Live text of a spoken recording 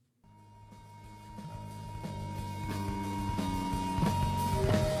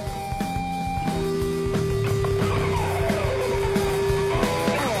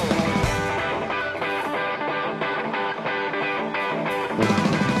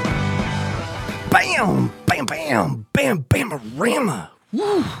bam, bam, bam, bam, bam-a-rama.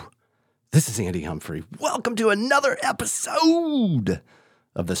 Woo. This is Andy Humphrey. Welcome to another episode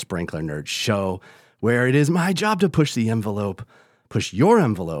of the Sprinkler Nerd Show, where it is my job to push your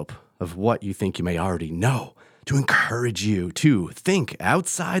envelope of what you think you may already know, to encourage you to think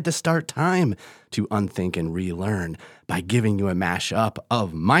outside the start time, to unthink and relearn by giving you a mashup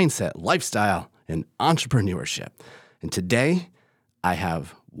of mindset, lifestyle, and entrepreneurship. And today, I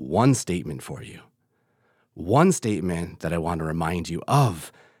have one statement for you. One statement that I want to remind you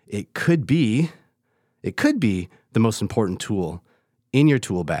of. It could be the most important tool in your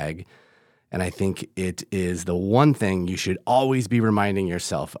tool bag. And I think it is the one thing you should always be reminding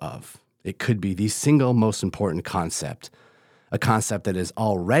yourself of. It could be the single most important concept, a concept that is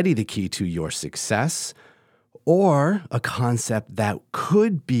already the key to your success, or a concept that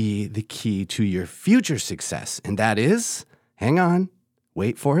could be the key to your future success. And that is, hang on,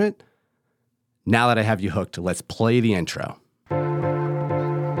 wait for it. Now that I have you hooked, let's play the intro.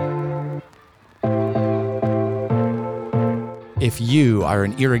 If you are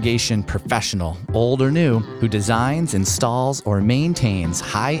an irrigation professional, old or new, who designs, installs, or maintains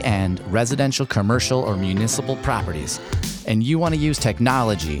high-end residential, commercial, or municipal properties, and you want to use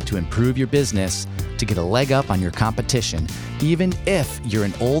technology to improve your business to get a leg up on your competition, even if you're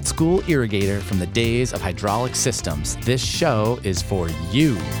an old-school irrigator from the days of hydraulic systems, this show is for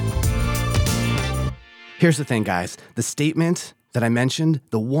you. Here's the thing, guys. The statement that I mentioned,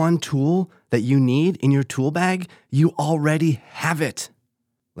 the one tool that you need in your tool bag, you already have it.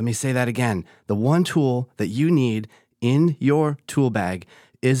 Let me say that again. The one tool that you need in your tool bag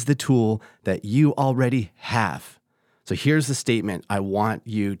is the tool that you already have. So here's the statement I want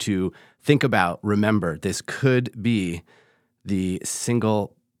you to think about. Remember, this could be the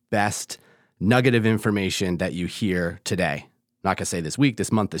single best nugget of information that you hear today. I'm not going to say this week,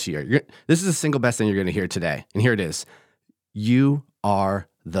 this month, this year. This is the single best thing you're going to hear today. And here it is. You are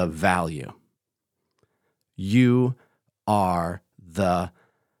the value. You are the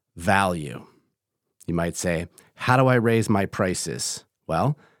value. You might say, how do I raise my prices?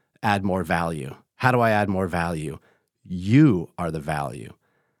 Well, add more value. How do I add more value? You are the value.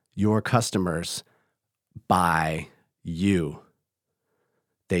 Your customers buy you.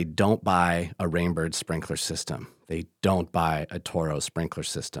 They don't buy a Rainbird sprinkler system. They don't buy a Toro sprinkler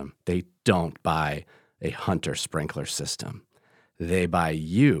system. They don't buy a Hunter sprinkler system. They buy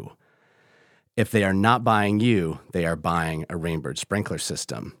you. If they are not buying you, they are buying a Rainbird sprinkler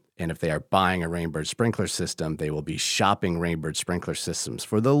system. And if they are buying a Rainbird sprinkler system, they will be shopping Rainbird sprinkler systems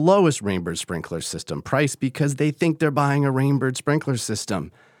for the lowest Rainbird sprinkler system price because they think they're buying a Rainbird sprinkler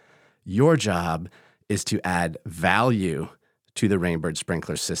system. Your job is to add value to the Rainbird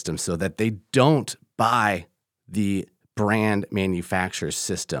sprinkler system so that they don't buy the brand manufacturer's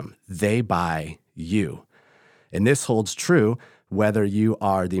system. They buy you. And this holds true whether you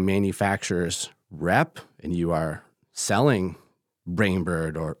are the manufacturer's rep and you are selling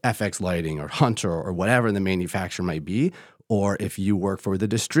Rainbird or FX Lighting or Hunter or whatever the manufacturer might be, or if you work for the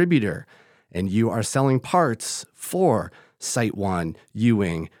distributor and you are selling parts for SiteOne,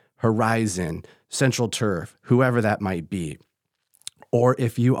 Ewing, Horizon, Central Turf, whoever that might be, or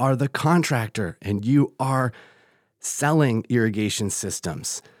if you are the contractor and you are selling irrigation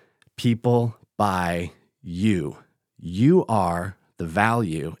systems, people buy you. You are the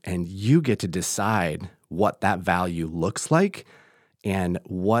value, and you get to decide what that value looks like and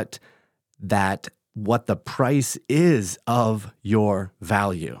what the price is of your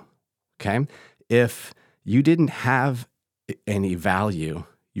value. Okay? If you didn't have any value,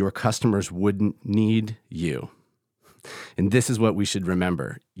 your customers wouldn't need you. And this is what we should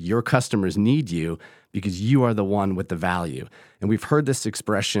remember. Your customers need you because you are the one with the value. And we've heard this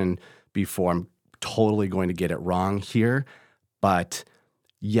expression before. I'm totally going to get it wrong here. But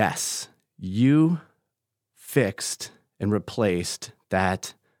yes, you fixed and replaced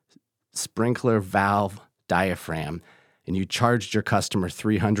that sprinkler valve diaphragm and you charged your customer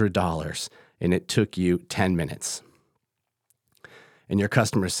 $300 and it took you 10 minutes. And your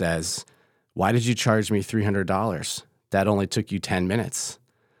customer says, why did you charge me $300? That only took you 10 minutes.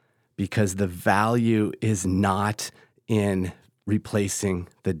 Because the value is not in replacing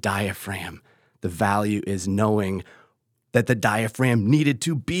the diaphragm. The value is knowing that the diaphragm needed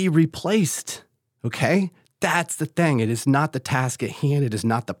to be replaced. Okay? That's the thing. It is not the task at hand. It is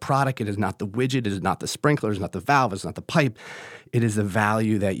not the product. It is not the widget. It is not the sprinkler. It is not the valve. It's not the pipe. It is the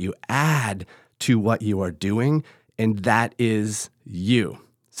value that you add to what you are doing, and that is you.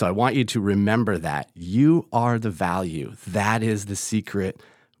 So I want you to remember that. You are the value. That is the secret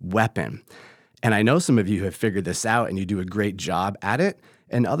weapon. And I know some of you have figured this out and you do a great job at it.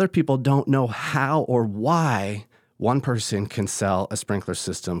 And other people don't know how or why one person can sell a sprinkler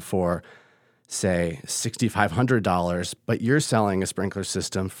system for, say, $6,500, but you're selling a sprinkler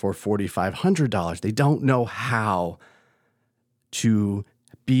system for $4,500. They don't know how to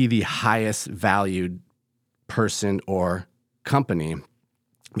be the highest valued person or company,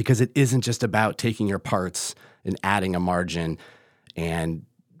 because it isn't just about taking your parts and adding a margin and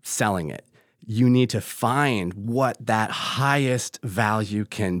selling it. You need to find what that highest value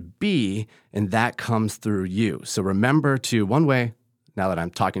can be, and that comes through you. So remember to, one way, now that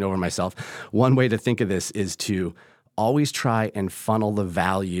I'm talking over myself, one way to think of this is to always try and funnel the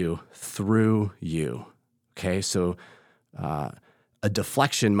value through you. Okay, so a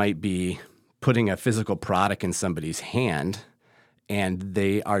deflection might be putting a physical product in somebody's hand, and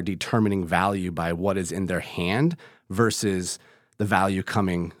they are determining value by what is in their hand versus the value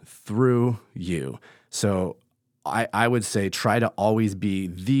coming through you. So I would say try to always be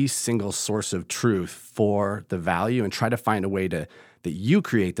the single source of truth for the value, and try to find a way that you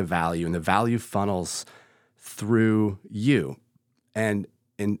create the value, and the value funnels through you, and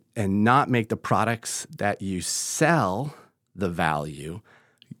not make the products that you sell the value.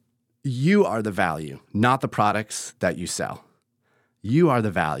 You are the value, not the products that you sell. You are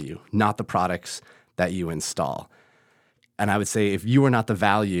the value, not the products that you install. And I would say if you are not the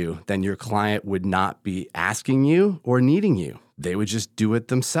value, then your client would not be asking you or needing you. They would just do it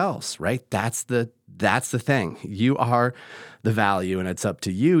themselves, right? That's the thing. You are the value, and it's up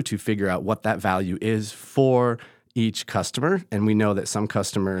to you to figure out what that value is for each customer. And we know that some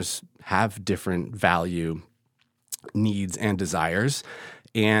customers have different value needs and desires,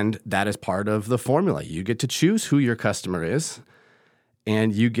 and that is part of the formula. You get to choose who your customer is,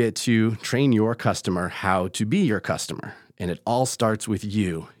 and you get to train your customer how to be your customer. And it all starts with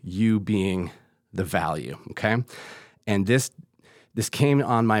you being the value, okay? And this came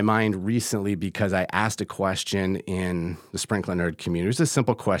on my mind recently because I asked a question in the Sprinkler Nerd community. It was a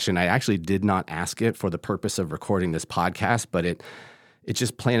simple question. I actually did not ask it for the purpose of recording this podcast, but it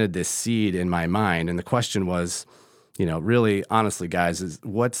just planted this seed in my mind. And the question was, really honestly, guys,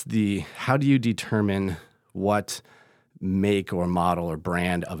 how do you determine what make or model or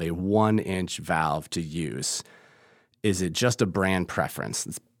brand of a 1-inch valve to use? Is it just a brand preference?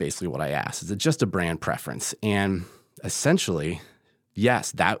 That's basically what I asked. Is it just a brand preference? And essentially,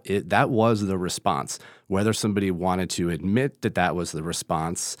 yes, that was the response. Whether somebody wanted to admit that was the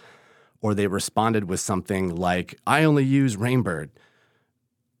response, or they responded with something like, I only use Rainbird,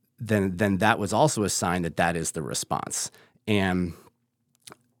 then that was also a sign that is the response. And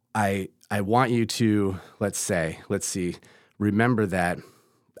I want you to, remember that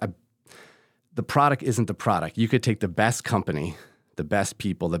the product isn't the product. You could take the best company, the best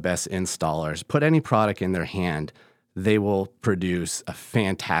people, the best installers, put any product in their hand, they will produce a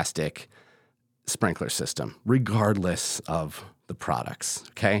fantastic sprinkler system, regardless of the products,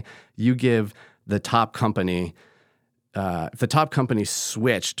 okay? You give the top company, if the top company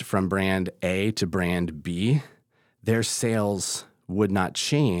switched from brand A to brand B, their sales would not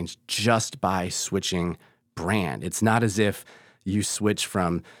change just by switching brand. It's not as if you switch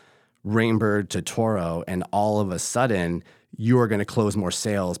from Rainbird to Toro and all of a sudden you are going to close more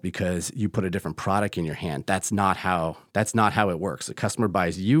sales because you put a different product in your hand. That's not how it works. The customer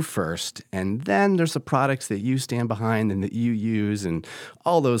buys you first, and then there's the products that you stand behind and that you use, and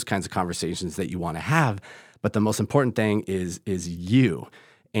all those kinds of conversations that you want to have. But the most important thing is you.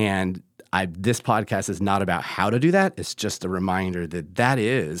 And this podcast is not about how to do that. It's just a reminder that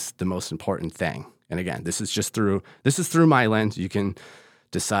is the most important thing. And again, this is through my lens. You can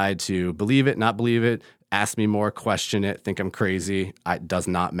decide to believe it, not believe it, ask me more, question it, think I'm crazy. It does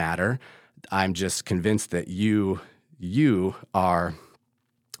not matter. I'm just convinced that you are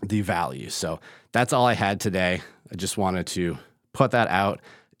the value. So that's all I had today. I just wanted to put that out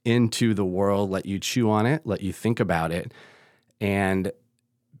into the world, let you chew on it, let you think about it, and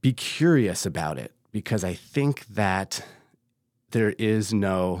be curious about it, because I think that there is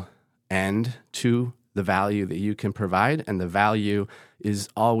no end to the value that you can provide, and the value is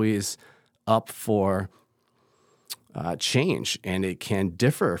always up for change, and it can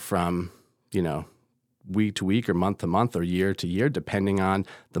differ from, week to week or month to month or year to year, depending on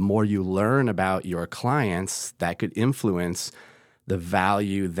the more you learn about your clients, that could influence the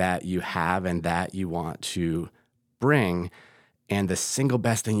value that you have and that you want to bring. And the single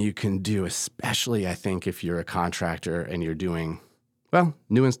best thing you can do, especially I think if you're a contractor and you're doing,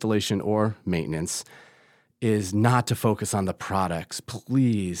 new installation or maintenance, is not to focus on the products.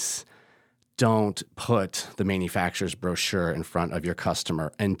 Please don't put the manufacturer's brochure in front of your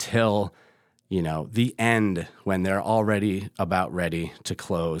customer until the end when they're already about ready to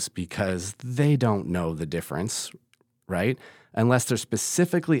close because they don't know the difference, right? Unless they're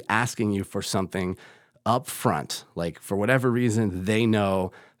specifically asking you for something up front, like for whatever reason, they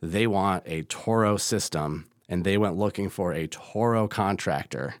know they want a Toro system and they went looking for a Toro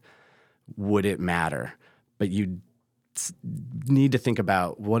contractor, would it matter? But you need to think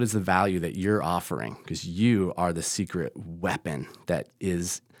about what is the value that you're offering, because you are the secret weapon that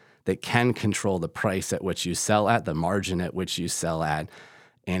can control the price at which you sell at, the margin at which you sell at.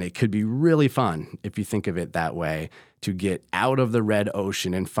 And it could be really fun, if you think of it that way, to get out of the red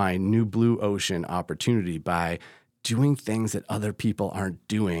ocean and find new blue ocean opportunity by doing things that other people aren't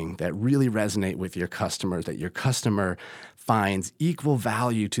doing that really resonate with your customer, that your customer finds equal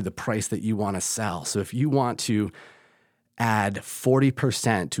value to the price that you want to sell. So if you want to add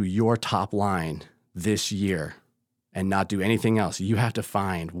 40% to your top line this year and not do anything else, you have to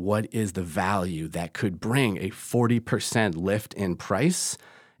find what is the value that could bring a 40% lift in price.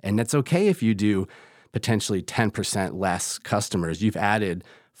 And that's okay if you do potentially 10% less customers. You've added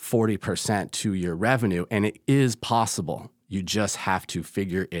 40% to your revenue, and it is possible. You just have to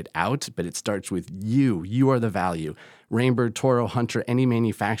figure it out, but it starts with you. You are the value. Rainbird, Toro, Hunter, any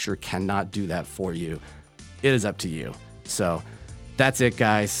manufacturer cannot do that for you. It is up to you. So that's it,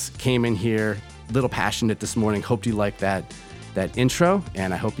 guys. Came in here a little passionate this morning. Hope you like that intro,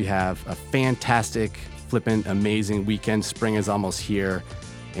 and I hope you have a fantastic, flippin' amazing weekend. Spring is almost here,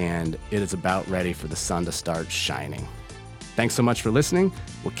 and it is about ready for the sun to start shining. Thanks so much for listening.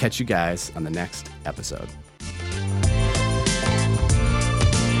 We'll catch you guys on the next episode.